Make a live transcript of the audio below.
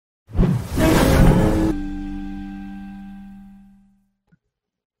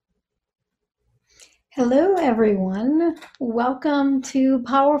Hello, everyone. Welcome to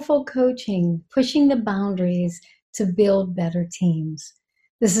Powerful Coaching, pushing the boundaries to build better teams.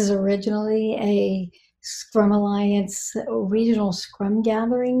 This is originally a Scrum Alliance regional Scrum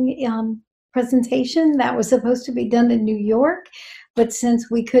gathering presentation that was supposed to be done in New York. But since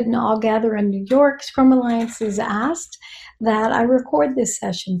we couldn't all gather in New York, Scrum Alliance has asked that I record this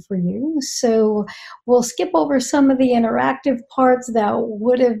session for you. So we'll skip over some of the interactive parts that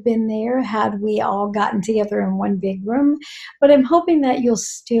would have been there had we all gotten together in one big room, but I'm hoping that you'll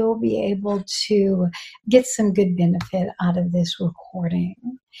still be able to get some good benefit out of this recording.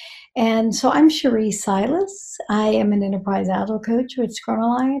 And so I'm Cherie Silas. I am an Enterprise Agile coach with Scrum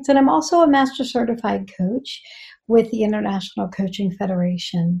Alliance, and I'm also a Master Certified Coach with the International Coaching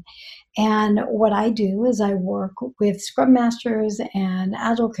Federation. And what I do is I work with Scrum Masters and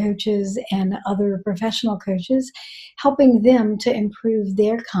Agile coaches and other professional coaches, helping them to improve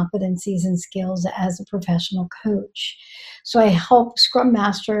their competencies and skills as a professional coach. So I help Scrum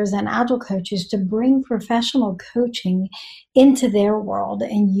Masters and Agile coaches to bring professional coaching into their world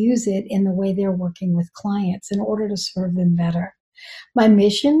and use it in the way they're working with clients in order to serve them better. My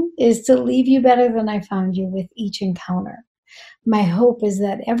mission is to leave you better than I found you with each encounter. My hope is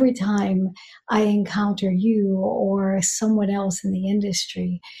that every time I encounter you or someone else in the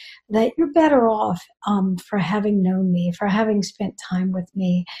industry, that you're better off for having known me, for having spent time with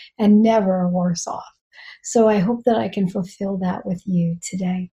me, and never worse off. So I hope that I can fulfill that with you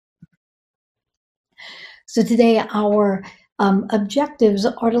today. So today our objectives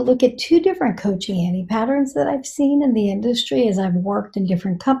are to look at two different coaching anti-patterns that I've seen in the industry as I've worked in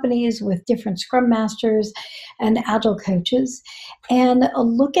different companies with different Scrum Masters and Agile coaches, and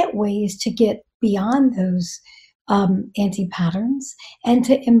look at ways to get beyond those anti-patterns and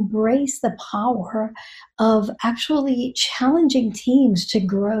to embrace the power of actually challenging teams to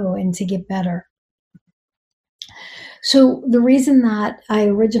grow and to get better. So the reason that I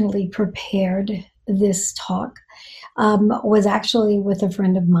originally prepared this talk was actually with a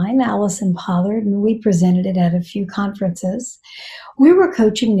friend of mine, Allison Pollard, and we presented it at a few conferences. We were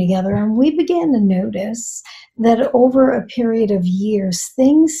coaching together, and we began to notice that over a period of years,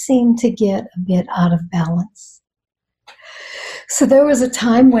 things seemed to get a bit out of balance. So there was a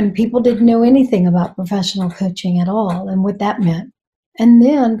time when people didn't know anything about professional coaching at all and what that meant. And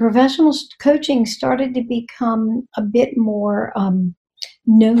then professional coaching started to become a bit more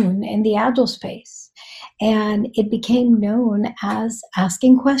known in the Agile space. And it became known as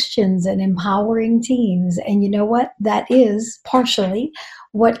asking questions and empowering teams. And you know what? That is partially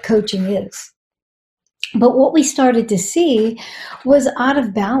what coaching is. But what we started to see was out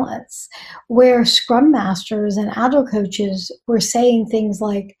of balance, where Scrum Masters and Agile coaches were saying things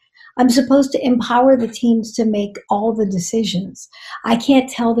like, I'm supposed to empower the teams to make all the decisions. I can't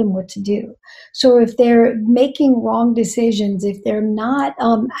tell them what to do. So if they're making wrong decisions, if they're not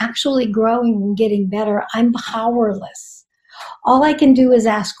actually growing and getting better, I'm powerless. All I can do is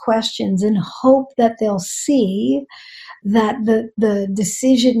ask questions and hope that they'll see that the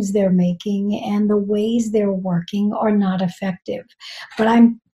decisions they're making and the ways they're working are not effective. But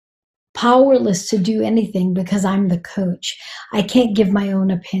I'm powerless to do anything because I'm the coach. I can't give my own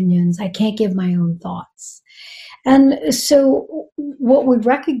opinions. I can't give my own thoughts. And so what we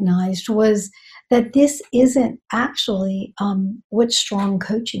recognized was that this isn't actually what strong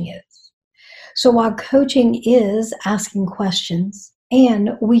coaching is. So while coaching is asking questions,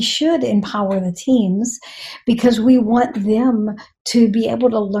 and we should empower the teams because we want them to be able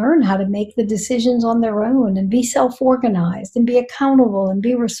to learn how to make the decisions on their own and be self-organized and be accountable and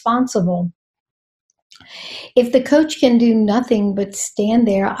be responsible. If the coach can do nothing but stand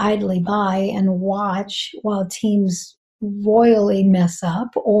there idly by and watch while teams royally mess up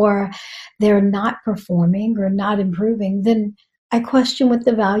or they're not performing or not improving, then I question what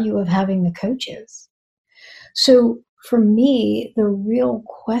the value of having the coach is. So for me, the real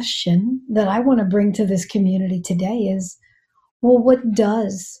question that I want to bring to this community today is, well, what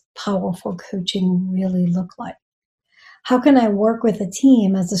does powerful coaching really look like? How can I work with a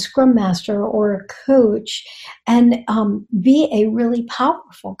team as a Scrum Master or a coach and be a really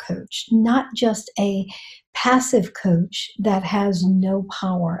powerful coach, not just a passive coach that has no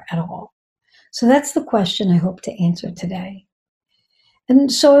power at all? So that's the question I hope to answer today.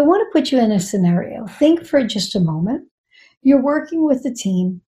 And so I want to put you in a scenario. Think for just a moment. You're working with a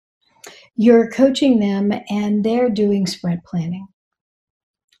team, you're coaching them, and they're doing sprint planning.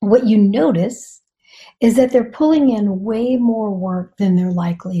 What you notice is that they're pulling in way more work than they're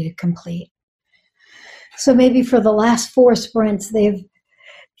likely to complete. So maybe for the last 4 sprints, they've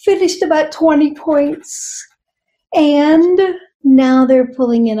finished about 20 points, and now they're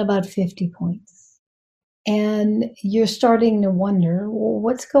pulling in about 50 points. and you're starting to wonder, well,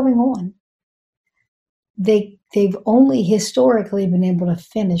 what's going on? They've only historically been able to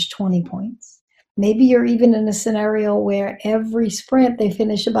finish 20 points. Maybe you're even in a scenario where every sprint they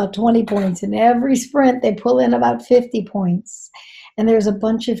finish about 20 points, and every sprint they pull in about 50 points, and there's a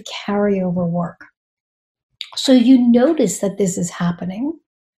bunch of carryover work. So you notice that this is happening.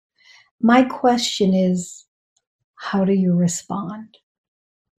 My question is, how do you respond?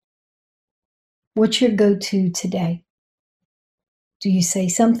 What's your go-to today? Do you say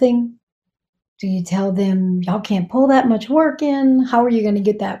something? Do you tell them, y'all can't pull that much work in? How are you going to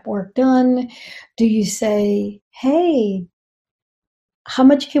get that work done? Do you say, hey, how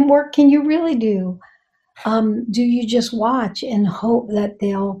much work can you really do? Do you just watch and hope that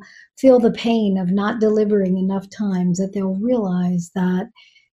they'll feel the pain of not delivering enough times, that they'll realize that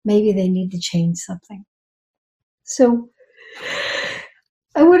maybe they need to change something? So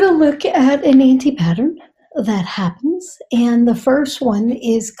I want to look at an anti-pattern that happens. And the first one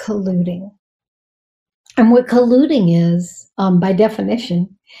is colluding. And what colluding is, by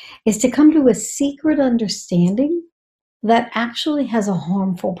definition, is to come to a secret understanding that actually has a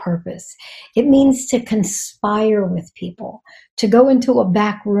harmful purpose. It means to conspire with people, to go into a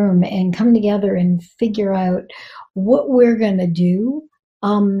back room and come together and figure out what we're going to do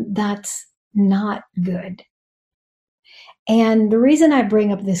that's not good. And the reason I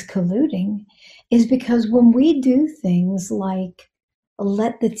bring up this colluding is because when we do things like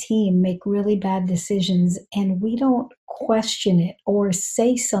let the team make really bad decisions and we don't question it or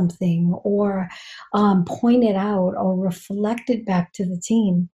say something or point it out or reflect it back to the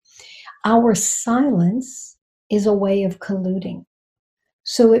team, our silence is a way of colluding.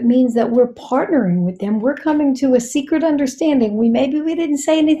 So it means that we're partnering with them. We're coming to a secret understanding. Maybe we didn't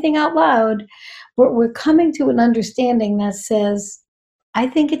say anything out loud, but we're coming to an understanding that says, I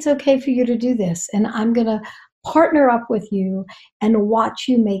think it's okay for you to do this, and I'm going to partner up with you and watch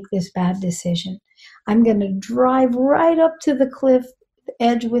you make this bad decision. I'm going to drive right up to the cliff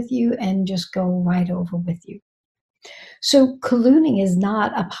edge with you and just go right over with you. So colluding is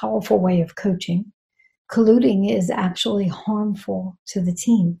not a powerful way of coaching. Colluding is actually harmful to the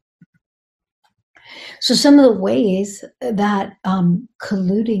team. So some of the ways that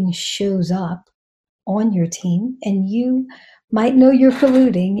colluding shows up on your team, and you might know you're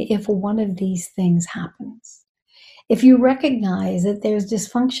colluding if one of these things happens. If you recognize that there's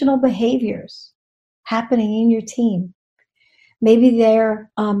dysfunctional behaviors happening in your team, maybe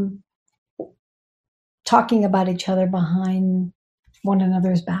they're talking about each other behind one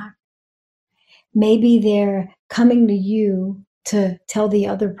another's back. Maybe they're coming to you to tell the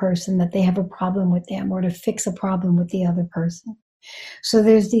other person that they have a problem with them or to fix a problem with the other person. So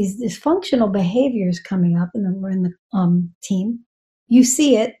there's these dysfunctional behaviors coming up in the team. You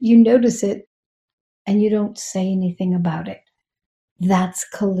see it, you notice it, and you don't say anything about it. That's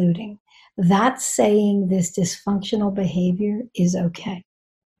colluding. That's saying this dysfunctional behavior is okay.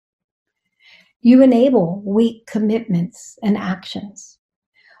 You enable weak commitments and actions.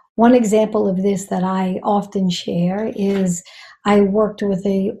 One example of this that I often share is I worked with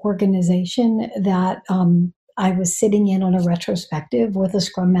an organization that I was sitting in on a retrospective with a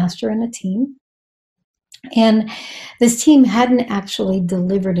scrum master and a team. And this team hadn't actually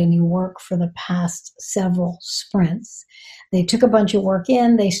delivered any work for the past several sprints. They took a bunch of work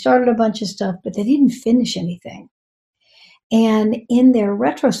in, they started a bunch of stuff, but they didn't finish anything. And in their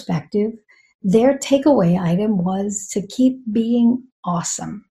retrospective, their takeaway item was to keep being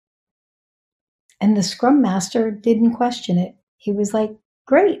awesome. And the scrum master didn't question it. He was like,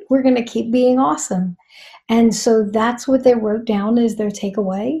 great, we're going to keep being awesome. And so that's what they wrote down as their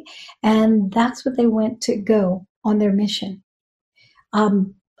takeaway. And that's what they went to go on their mission. I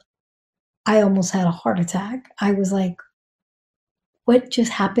almost had a heart attack. I was like, what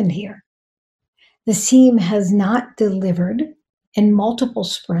just happened here? The team has not delivered in multiple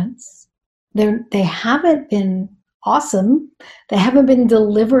sprints. They haven't been awesome. They haven't been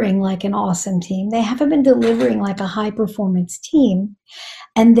delivering like an awesome team. They haven't been delivering like a high performance team.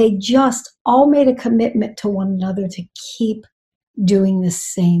 And they just all made a commitment to one another to keep doing the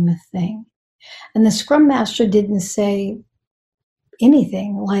same thing. And the scrum master didn't say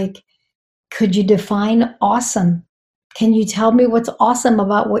anything like, could you define awesome? Can you tell me what's awesome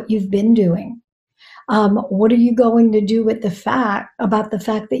about what you've been doing? What are you going to do with the fact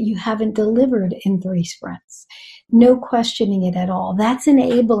that you haven't delivered in 3 sprints? No questioning it at all. That's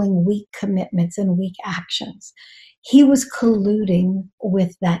enabling weak commitments and weak actions. He was colluding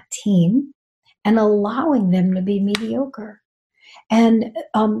with that team and allowing them to be mediocre. And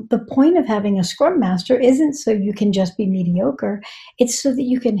the point of having a scrum master isn't so you can just be mediocre. It's so that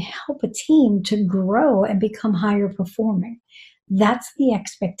you can help a team to grow and become higher performing. That's the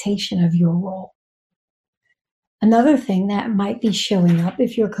expectation of your role. Another thing that might be showing up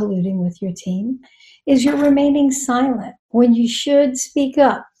if you're colluding with your team is you're remaining silent when you should speak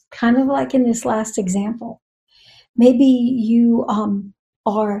up, kind of like in this last example. Maybe you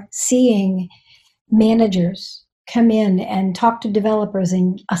are seeing managers come in and talk to developers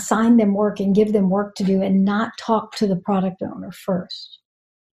and assign them work and give them work to do and not talk to the product owner first.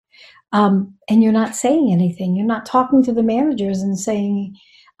 And you're not saying anything. You're not talking to the managers and saying,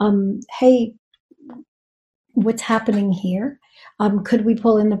 hey, what's happening here? Could we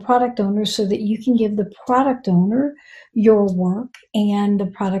pull in the product owner so that you can give the product owner your work and the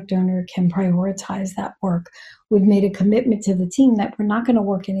product owner can prioritize that work? We've made a commitment to the team that we're not going to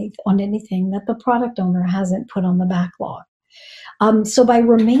work on anything that the product owner hasn't put on the backlog. So by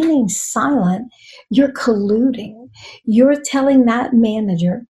remaining silent, you're colluding. You're telling that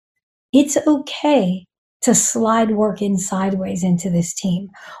manager it's okay to slide work in sideways into this team.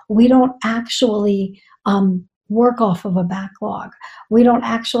 We don't actually work off of a backlog. We don't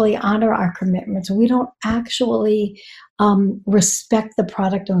actually honor our commitments. We don't actually respect the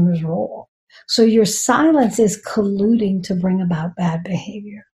product owner's role. So your silence is colluding to bring about bad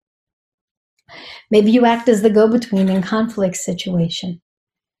behavior. Maybe you act as the go-between in conflict situation.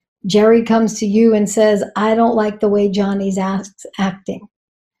 Jerry comes to you and says, I don't like the way Johnny's acting.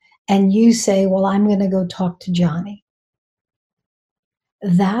 And you say, well, I'm going to go talk to Johnny.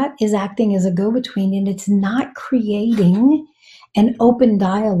 That is acting as a go-between, and it's not creating an open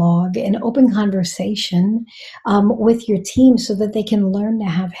dialogue, an open conversation with your team so that they can learn to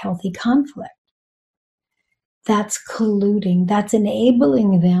have healthy conflict. That's colluding. That's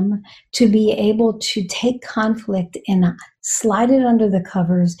enabling them to be able to take conflict and slide it under the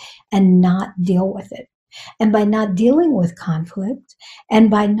covers and not deal with it. And by not dealing with conflict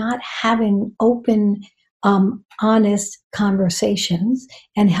and by not having open, honest conversations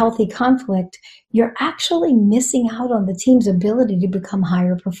and healthy conflict, you're actually missing out on the team's ability to become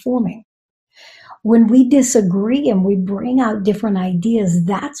higher performing. When we disagree and we bring out different ideas,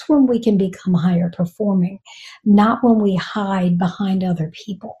 that's when we can become higher performing, not when we hide behind other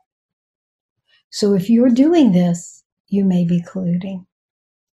people. So if you're doing this, you may be colluding.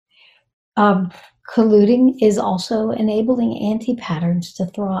 Colluding is also enabling anti-patterns to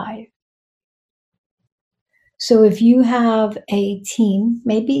thrive. So if you have a team,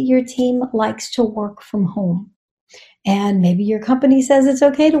 maybe your team likes to work from home, and maybe your company says it's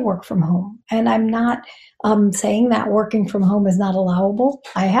okay to work from home. And I'm not saying that working from home is not allowable.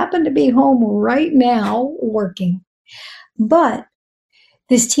 I happen to be home right now working. But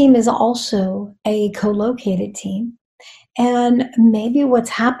this team is also a co-located team. And maybe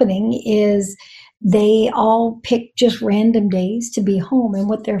what's happening is they all pick just random days to be home. And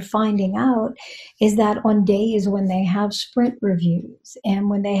what they're finding out is that on days when they have sprint reviews and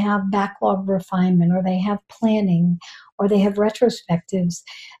when they have backlog refinement or they have planning or they have retrospectives,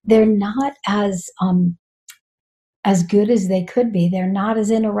 they're not as good as they could be. They're not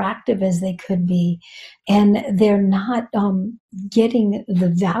as interactive as they could be. And they're not getting the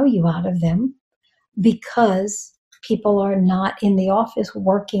value out of them because people are not in the office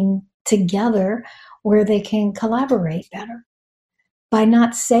working together where they can collaborate better. By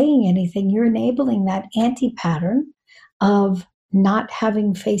not saying anything, you're enabling that anti-pattern of not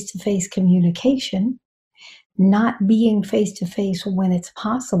having face-to-face communication, not being face-to-face when it's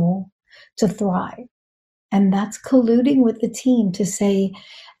possible to thrive. And that's colluding with the team to say,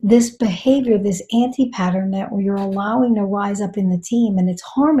 this behavior, this anti-pattern that you're allowing to rise up in the team and it's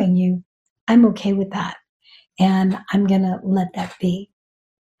harming you, I'm okay with that. And I'm going to let that be.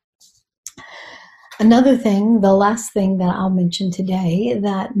 Another thing, the last thing that I'll mention today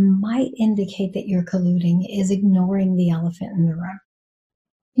that might indicate that you're colluding is ignoring the elephant in the room.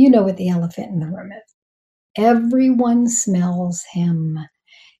 You know what the elephant in the room is. Everyone smells him.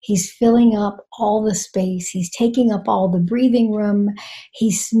 He's filling up all the space. He's taking up all the breathing room.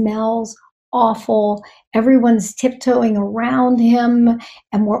 He smells awful. Everyone's tiptoeing around him,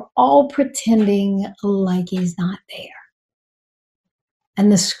 and we're all pretending like he's not there.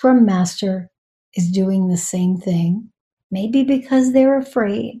 And the Scrum Master is doing the same thing, maybe because they're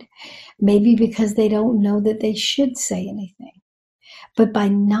afraid, maybe because they don't know that they should say anything. But by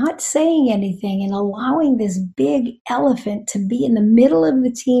not saying anything and allowing this big elephant to be in the middle of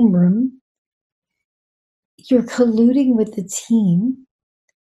the team room, you're colluding with the team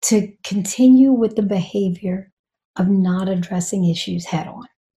to continue with the behavior of not addressing issues head on.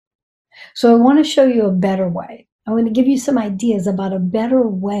 So I want to show you a better way. I'm going to give you some ideas about a better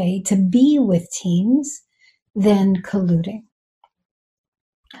way to be with teams than colluding.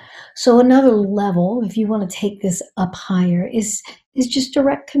 So another level, if you want to take this up higher, is just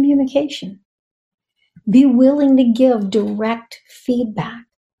direct communication. Be willing to give direct feedback.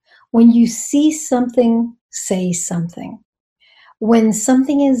 When you see something, say something. When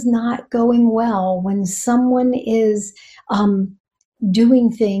something is not going well, when someone is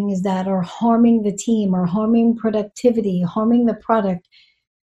doing things that are harming the team or harming productivity, harming the product,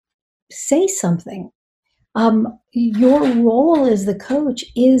 say something. Your role as the coach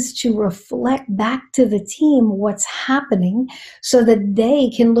is to reflect back to the team what's happening so that they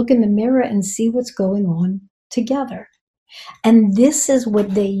can look in the mirror and see what's going on together. And this is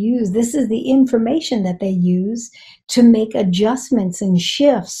what they use. This is the information that they use to make adjustments and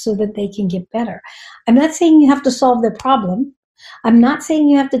shifts so that they can get better. I'm not saying you have to solve their problem. I'm not saying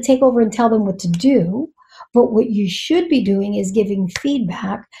you have to take over and tell them what to do. But what you should be doing is giving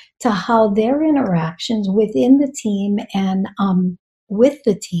feedback to how their interactions within the team and with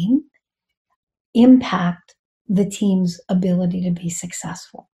the team impact the team's ability to be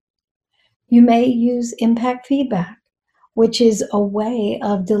successful. You may use impact feedback, which is a way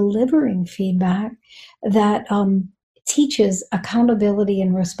of delivering feedback that teaches accountability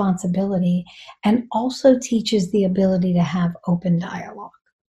and responsibility and also teaches the ability to have open dialogue.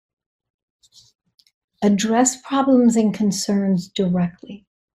 Address problems and concerns directly.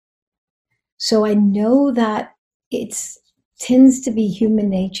 So I know that it tends to be human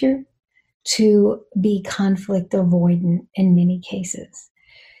nature to be conflict avoidant in many cases.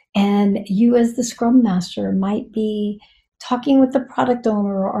 And you as the Scrum Master might be talking with the product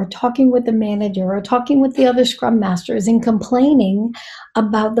owner or talking with the manager or talking with the other Scrum Masters and complaining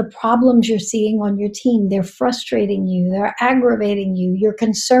about the problems you're seeing on your team. They're frustrating you, they're aggravating you, you're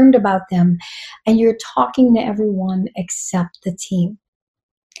concerned about them, and you're talking to everyone except the team.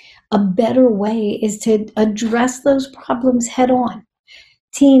 A better way is to address those problems head on.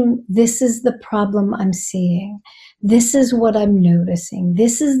 Team, this is the problem I'm seeing. This is what I'm noticing.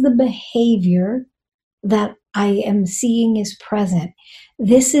 This is the behavior that I am seeing is present.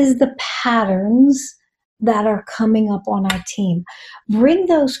 This is the patterns that are coming up on our team. Bring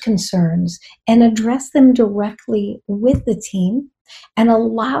those concerns and address them directly with the team and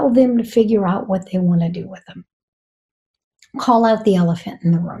allow them to figure out what they want to do with them. Call out the elephant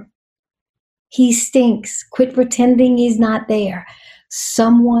in the room. He stinks. Quit pretending he's not there.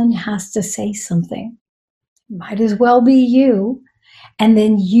 Someone has to say something. Might as well be you. And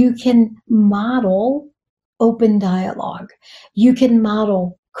then you can model open dialogue. You can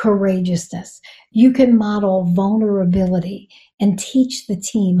model courageousness. You can model vulnerability and teach the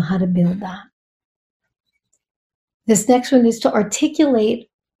team how to build that. This next one is to articulate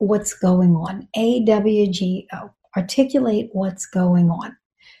what's going on. AWGO. Articulate what's going on.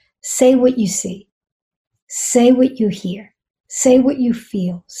 Say what you see. Say what you hear. Say what you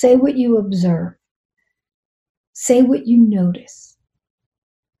feel. Say what you observe. Say what you notice.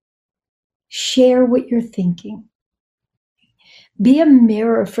 Share what you're thinking. Be a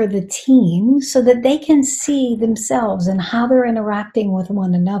mirror for the team so that they can see themselves and how they're interacting with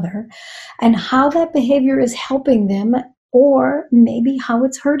one another and how that behavior is helping them or maybe how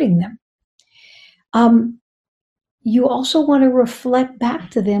it's hurting them. You also want to reflect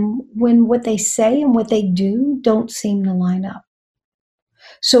back to them when what they say and what they do don't seem to line up.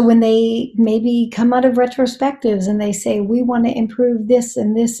 So when they maybe come out of retrospectives and they say, we want to improve this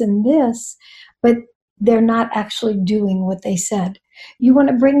and this and this, but they're not actually doing what they said. You want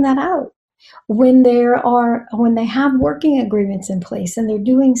to bring that out. When they have working agreements in place and they're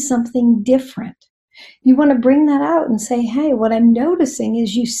doing something different, you want to bring that out and say, hey, what I'm noticing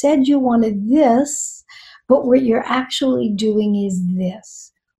is you said you wanted this, but what you're actually doing is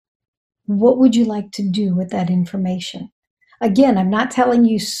this. What would you like to do with that information? Again, I'm not telling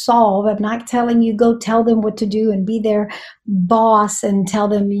you solve. I'm not telling you go tell them what to do and be their boss and tell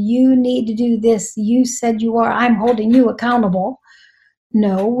them you need to do this. You said you are. I'm holding you accountable.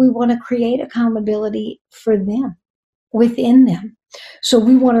 No, we want to create accountability for them, within them. So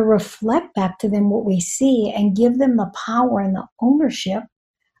we want to reflect back to them what we see and give them the power and the ownership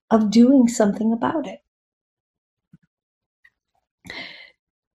of doing something about it.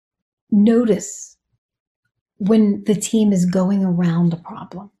 Notice when the team is going around a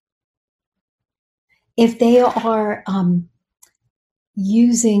problem. If they are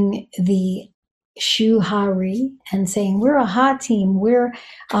using the shuhari and saying, we're a hot team, we're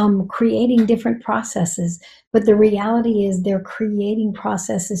creating different processes, but the reality is they're creating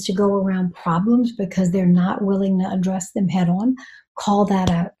processes to go around problems because they're not willing to address them head on, call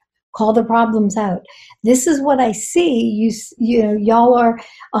that out. Call the problems out. This is what I see. You know, y'all are,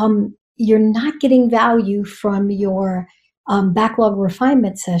 you're not getting value from your backlog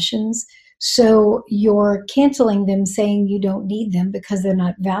refinement sessions. So you're canceling them, saying you don't need them because they're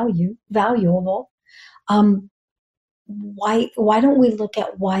not valuable. Why don't we look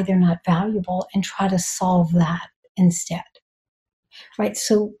at why they're not valuable and try to solve that instead? Right?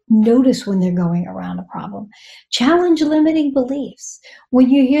 So notice when they're going around a problem. Challenge limiting beliefs. When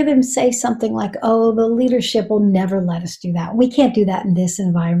you hear them say something like, oh, the leadership will never let us do that. We can't do that in this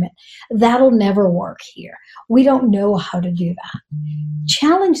environment. That'll never work here. We don't know how to do that.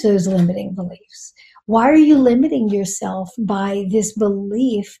 Challenge those limiting beliefs. Why are you limiting yourself by this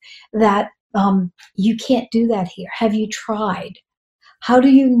belief that you can't do that here? Have you tried? How do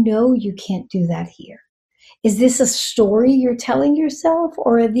you know you can't do that here? Is this a story you're telling yourself,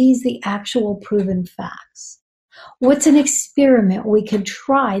 or are these the actual proven facts? What's an experiment we could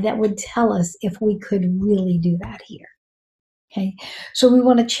try that would tell us if we could really do that here? Okay, so we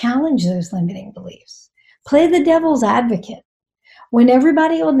want to challenge those limiting beliefs. Play the devil's advocate. When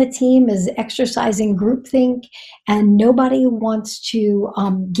everybody on the team is exercising groupthink and nobody wants to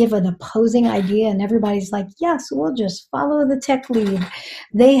give an opposing idea, and everybody's like, yes, we'll just follow the tech lead.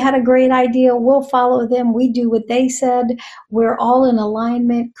 They had a great idea. We'll follow them. We do what they said. We're all in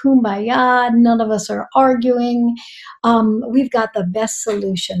alignment. Kumbaya. None of us are arguing. We've got the best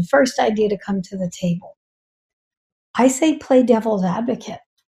solution. First idea to come to the table. I say play devil's advocate.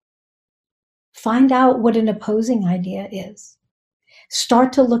 Find out what an opposing idea is.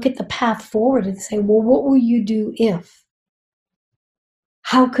 Start to look at the path forward and say, well, what will you do if?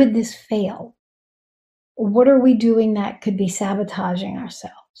 How could this fail? What are we doing that could be sabotaging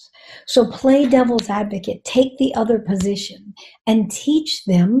ourselves? So play devil's advocate, take the other position, and teach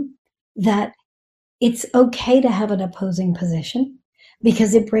them that it's okay to have an opposing position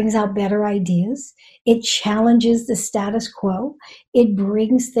because it brings out better ideas. It challenges the status quo. It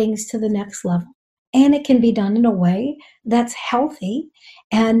brings things to the next level. And it can be done in a way that's healthy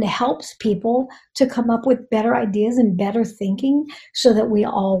and helps people to come up with better ideas and better thinking so that we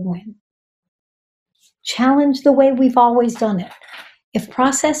all win. Challenge the way we've always done it. If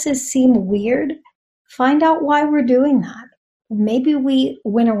processes seem weird, find out why we're doing that. Maybe we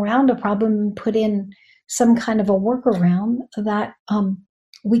went around a problem and put in some kind of a workaround that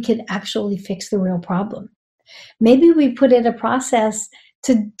we could actually fix the real problem. Maybe we put in a process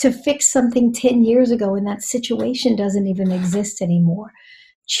to fix something 10 years ago and that situation doesn't even exist anymore.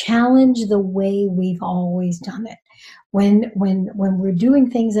 Challenge the way we've always done it. When we're doing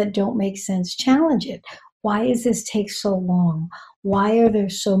things that don't make sense, challenge it. Why does this take so long? Why are there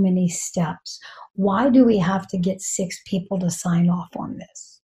so many steps? Why do we have to get 6 people to sign off on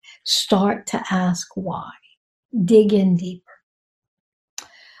this? Start to ask why. Dig in deeper.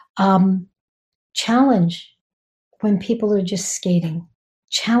 Challenge when people are just skating.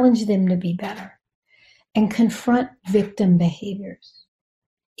 Challenge them to be better. And confront victim behaviors.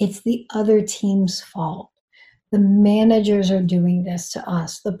 It's the other team's fault. The managers are doing this to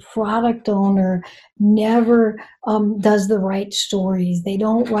us. The product owner never does the right stories. They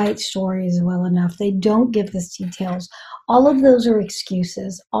don't write stories well enough. They don't give us details. All of those are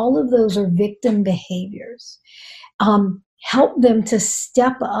excuses. All of those are victim behaviors. Help them to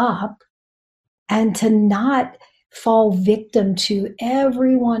step up and to not fall victim to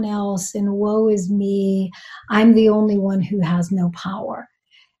everyone else and woe is me. I'm the only one who has no power.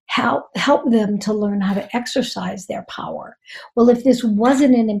 Help them to learn how to exercise their power. Well, if this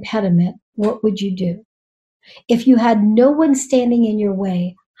wasn't an impediment, what would you do? If you had no one standing in your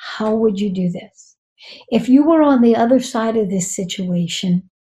way, how would you do this? If you were on the other side of this situation,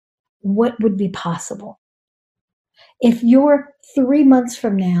 what would be possible? If you're 3 months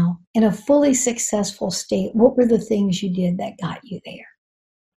from now in a fully successful state, what were the things you did that got you there?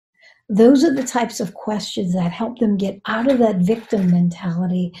 Those are the types of questions that help them get out of that victim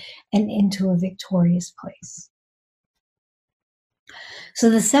mentality and into a victorious place. So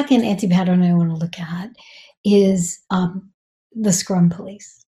the second anti-pattern I want to look at is the Scrum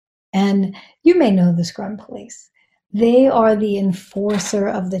Police. And you may know the Scrum Police. They are the enforcer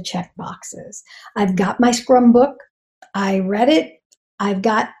of the check boxes. I've got my Scrum book. I read it. I've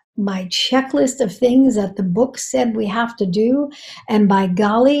got my checklist of things that the book said we have to do. And by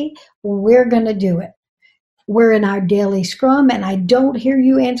golly, we're going to do it. We're in our daily Scrum, and I don't hear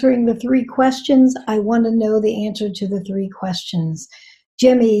you answering the 3 questions. I want to know the answer to the 3 questions.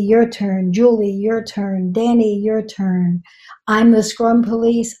 Jimmy, your turn. Julie, your turn. Danny, your turn. I'm the Scrum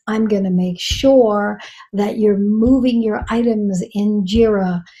Police. I'm going to make sure that you're moving your items in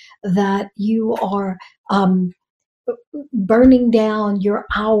Jira, that you are burning down your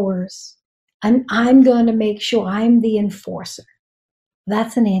hours. I'm going to make sure I'm the enforcer.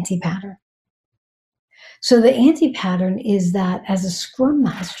 That's an anti-pattern. So the anti-pattern is that as a Scrum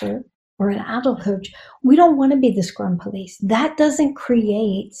Master or an Agile coach, we don't want to be the Scrum police. That doesn't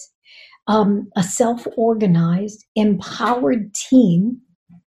create a self-organized, empowered team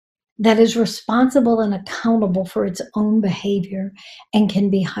that is responsible and accountable for its own behavior and can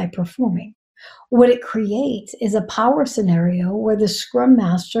be high performing. What it creates is a power scenario where the Scrum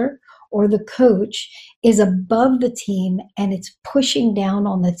Master or the coach is above the team and it's pushing down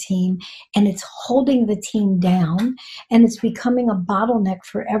on the team and it's holding the team down and it's becoming a bottleneck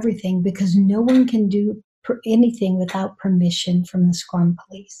for everything because no one can do anything without permission from the Scrum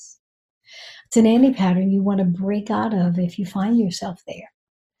police. It's an anti-pattern you want to break out of if you find yourself there.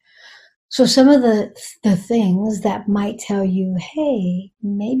 So some of the things that might tell you, hey,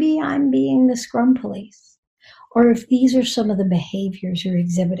 maybe I'm being the Scrum police, or if these are some of the behaviors you're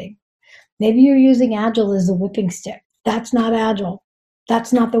exhibiting. Maybe you're using Agile as a whipping stick. That's not Agile.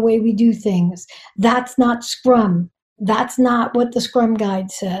 That's not the way we do things. That's not Scrum. That's not what the Scrum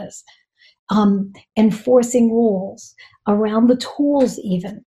Guide says. Enforcing rules around the tools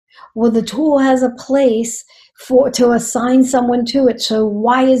even. Well, the tool has a place to assign someone to it. So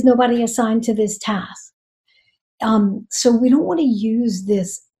why is nobody assigned to this task? So we don't want to use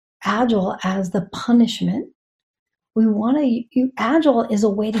this Agile as the punishment. We want to, Agile is a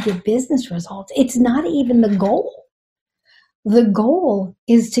way to get business results. It's not even the goal. The goal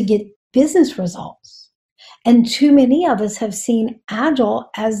is to get business results. And too many of us have seen Agile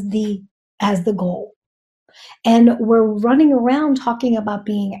as the goal. And we're running around talking about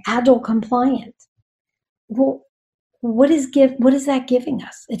being Agile compliant. Well, what is that giving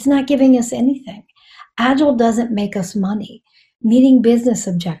us? It's not giving us anything. Agile doesn't make us money. Meeting business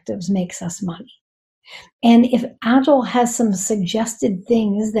objectives makes us money. And if Agile has some suggested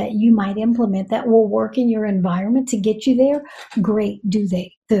things that you might implement that will work in your environment to get you there, great, do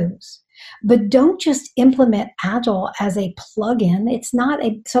those. But don't just implement Agile as a plug-in. It's not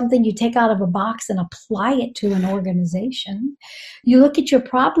something you take out of a box and apply it to an organization. You look at your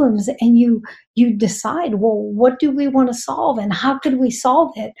problems and you decide, well, what do we want to solve and how could we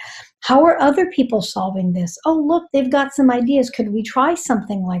solve it? How are other people solving this? Oh, look, they've got some ideas. Could we try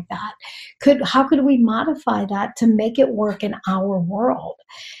something like that? How could we modify that to make it work in our world?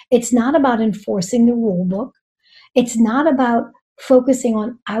 It's not about enforcing the rule book. It's not about focusing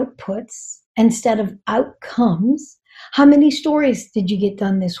on outputs instead of outcomes. How many stories did you get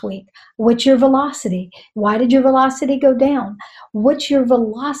done this week? What's your velocity? Why did your velocity go down? What's your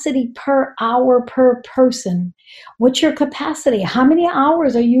velocity per hour per person? What's your capacity? How many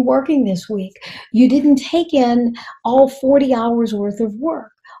hours are you working this week? You didn't take in all 40 hours worth of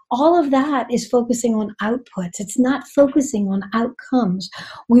work. All of that is focusing on outputs. It's not focusing on outcomes.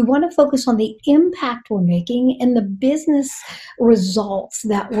 We want to focus on the impact we're making and the business results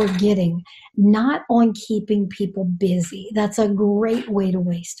that we're getting, not on keeping people busy. That's a great way to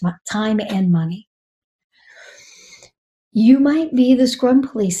waste time and money. You might be the Scrum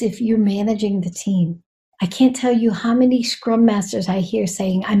police if you're managing the team. I can't tell you how many Scrum Masters I hear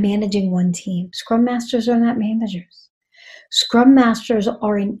saying, I'm managing one team. Scrum Masters are not managers. Scrum Masters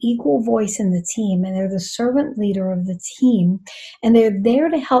are an equal voice in the team, and they're the servant leader of the team, and they're there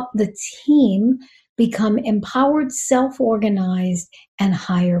to help the team become empowered, self-organized, and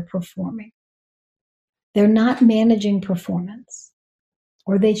higher performing. They're not managing performance,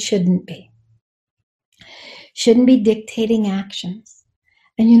 or they shouldn't be. Shouldn't be dictating actions.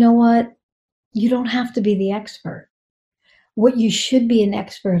 And you know what? You don't have to be the expert. What you should be an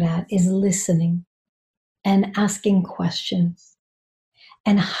expert at is listening and asking questions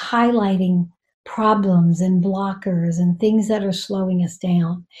and highlighting problems and blockers and things that are slowing us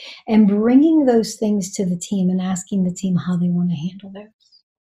down and bringing those things to the team and asking the team how they want to handle those.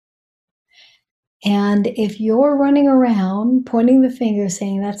 And if you're running around pointing the finger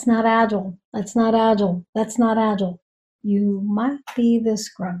saying, that's not Agile, that's not Agile, that's not Agile, you might be the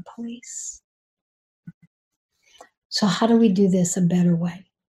Scrum police. So how do we do this a better way?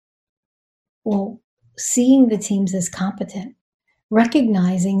 Well, seeing the teams as competent,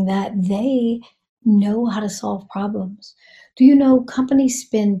 recognizing that they know how to solve problems. Do you know companies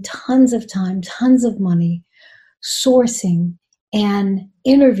spend tons of time, tons of money sourcing and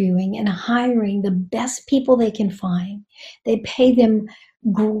interviewing and hiring the best people they can find? They pay them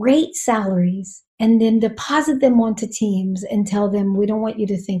great salaries and then deposit them onto teams and tell them, we don't want you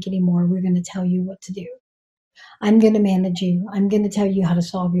to think anymore. We're going to tell you what to do. I'm going to manage you. I'm going to tell you how to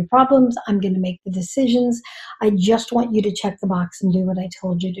solve your problems. I'm going to make the decisions. I just want you to check the box and do what I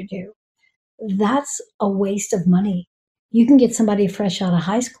told you to do. that's a waste of money. You can get somebody fresh out of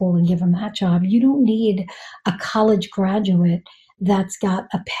high school and give them that job. You don't need a college graduate that's got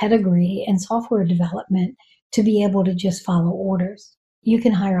a pedigree in software development to be able to just follow orders. You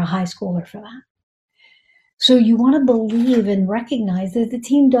can hire a high schooler for that. So you want to believe and recognize that the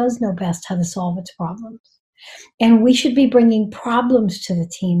team does know best how to solve its problems. And we should be bringing problems to the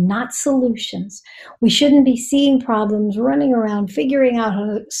team, not solutions. We shouldn't be seeing problems, running around, figuring out how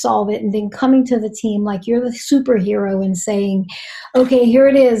to solve it, and then coming to the team like you're the superhero and saying, okay, here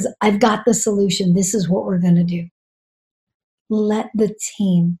it is. I've got the solution. This is what we're going to do. Let the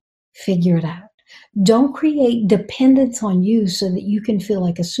team figure it out. Don't create dependence on you so that you can feel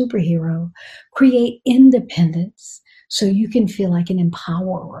like a superhero. Create independence so you can feel like an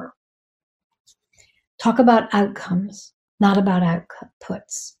empowerer. Talk about outcomes, not about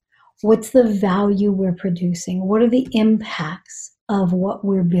outputs. What's the value we're producing? What are the impacts of what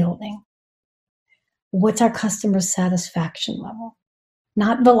we're building? What's our customer satisfaction level?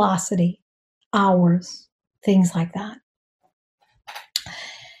 Not velocity, hours, things like that.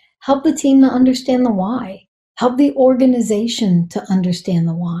 Help the team to understand the why. Help the organization to understand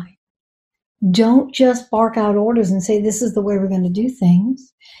the why. Don't just bark out orders and say, this is the way we're going to do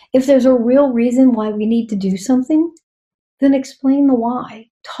things. If there's a real reason why we need to do something, then explain the why.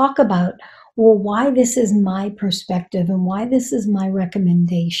 Talk about, well, why this is my perspective and why this is my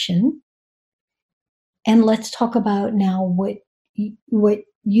recommendation. And let's talk about now what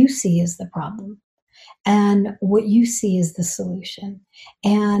you see as the problem and what you see as the solution.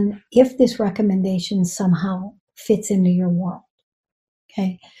 And if this recommendation somehow fits into your world.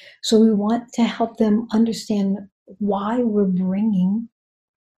 Okay, so we want to help them understand why we're bringing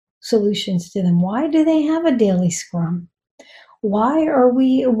solutions to them. Why do they have a daily scrum? Why are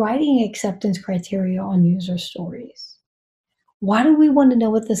we writing acceptance criteria on user stories? Why do we want to know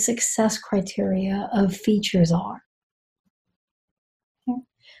what the success criteria of features are? Okay.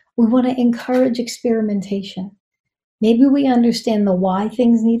 We want to encourage experimentation. Maybe we understand the why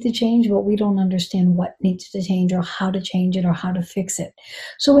things need to change, but we don't understand what needs to change or how to change it or how to fix it.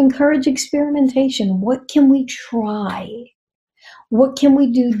 So encourage experimentation. What can we try? What can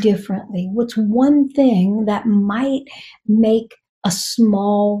we do differently? What's one thing that might make a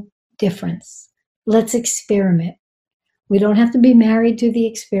small difference? Let's experiment. We don't have to be married to the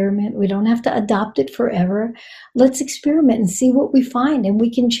experiment. We don't have to adopt it forever. Let's experiment and see what we find, and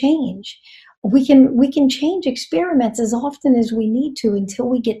we can change. We can change experiments as often as we need to until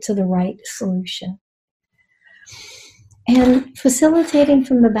we get to the right solution. And facilitating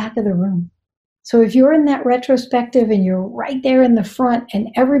from the back of the room. So if you're in that retrospective and you're right there in the front and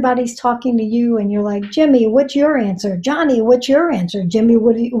everybody's talking to you and you're like, Jimmy, what's your answer? Johnny, what's your answer? Jimmy,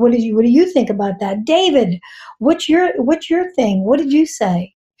 what do you think about that? David, what's your thing? What did you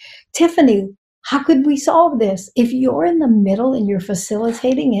say? Tiffany, how could we solve this? If you're in the middle and you're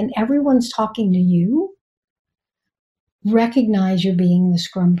facilitating and everyone's talking to you, recognize you're being the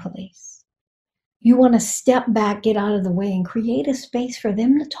scrum police. You want to step back, get out of the way, and create a space for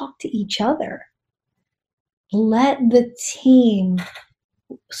them to talk to each other. Let the team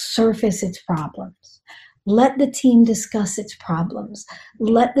surface its problems. Let the team discuss its problems.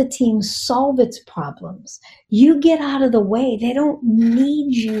 Let the team solve its problems. You get out of the way. They don't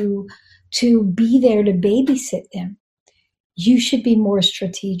need you to be there to babysit them. You should be more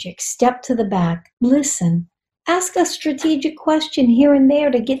strategic. Step to the back. Listen. Ask a strategic question here and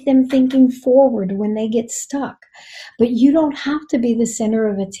there to get them thinking forward when they get stuck. But you don't have to be the center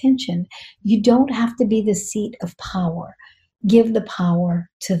of attention. You don't have to be the seat of power. Give the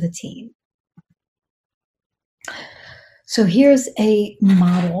power to the team. So here's a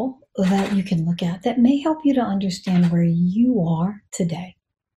model that you can look at that may help you to understand where you are today.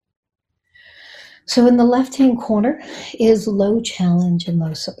 So in the left-hand corner is low challenge and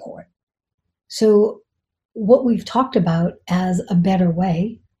low support. So what we've talked about as a better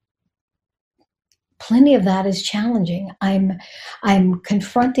way, plenty of that is challenging. I'm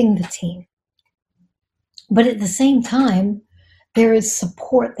confronting the team. But at the same time, there is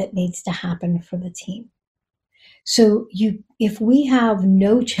support that needs to happen for the team. So if we have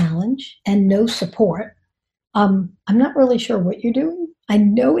no challenge and no support, I'm not really sure what you're doing. I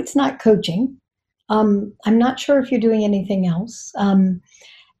know it's not coaching. I'm not sure if you're doing anything else.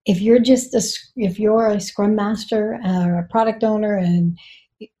 If you're a scrum master or a product owner and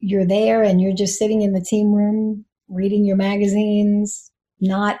you're there and you're just sitting in the team room, reading your magazines,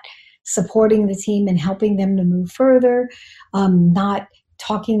 not supporting the team and helping them to move further, not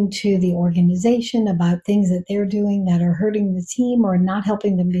talking to the organization about things that they're doing that are hurting the team or not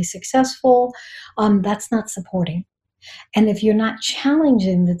helping them be successful, that's not supporting. And if you're not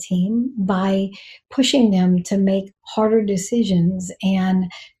challenging the team by pushing them to make harder decisions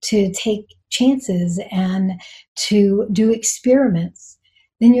and to take chances and to do experiments,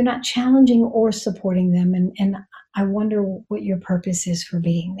 then you're not challenging or supporting them. And I wonder what your purpose is for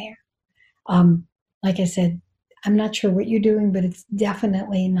being there. Like I said, I'm not sure what you're doing, but it's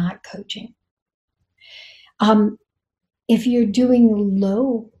definitely not coaching. If you're doing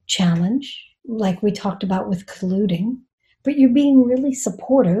low challenge, like we talked about with colluding, but you're being really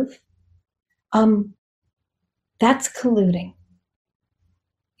supportive, that's colluding.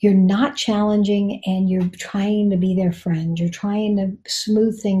 You're not challenging and you're trying to be their friend. You're trying to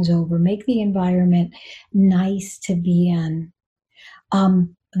smooth things over, make the environment nice to be in.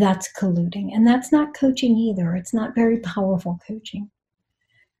 That's colluding. And that's not coaching either. It's not very powerful coaching.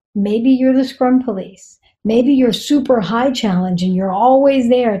 Maybe you're the scrum police. Maybe you're super high challenge and you're always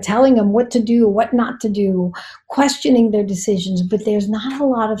there telling them what to do, what not to do, questioning their decisions, but there's not a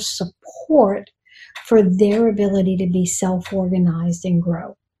lot of support for their ability to be self-organized and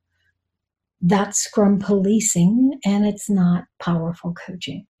grow. That's scrum policing, and it's not powerful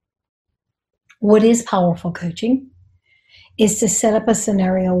coaching. What is powerful coaching is to set up a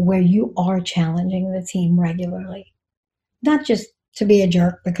scenario where you are challenging the team regularly. Not just to be a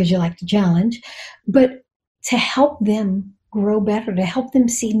jerk because you like to challenge, but to help them grow better, to help them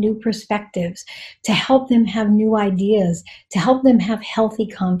see new perspectives, to help them have new ideas, to help them have healthy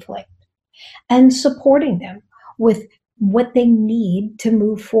conflict, and supporting them with what they need to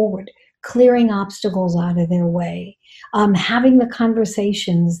move forward, clearing obstacles out of their way, having the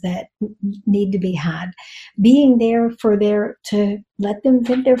conversations that need to be had, being there to let them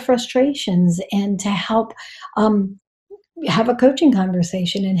vent their frustrations and to help have a coaching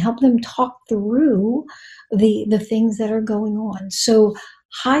conversation and help them talk through the things that are going on. So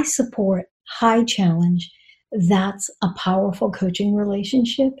high support, high challenge, that's a powerful coaching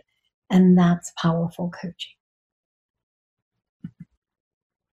relationship, and that's powerful coaching.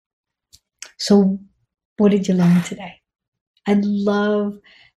 So what did you learn today? I'd love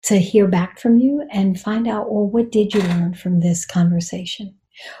to hear back from you and find out, well, what did you learn from this conversation?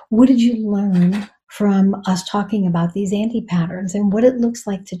 What did you learn from us talking about these anti-patterns and what it looks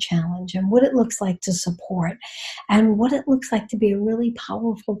like to challenge and what it looks like to support and what it looks like to be a really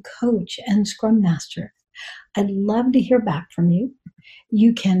powerful coach and scrum master? I'd love to hear back from you.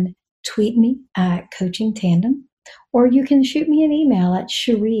 You can tweet me at Coaching Tandem, or you can shoot me an email at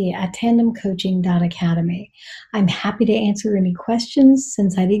cherie@tandemcoaching.academy. I'm happy to answer any questions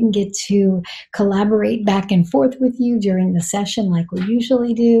since I didn't get to collaborate back and forth with you during the session like we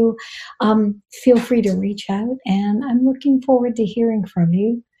usually do. Feel free to reach out, and I'm looking forward to hearing from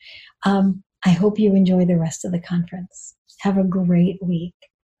you. I hope you enjoy the rest of the conference. Have a great week.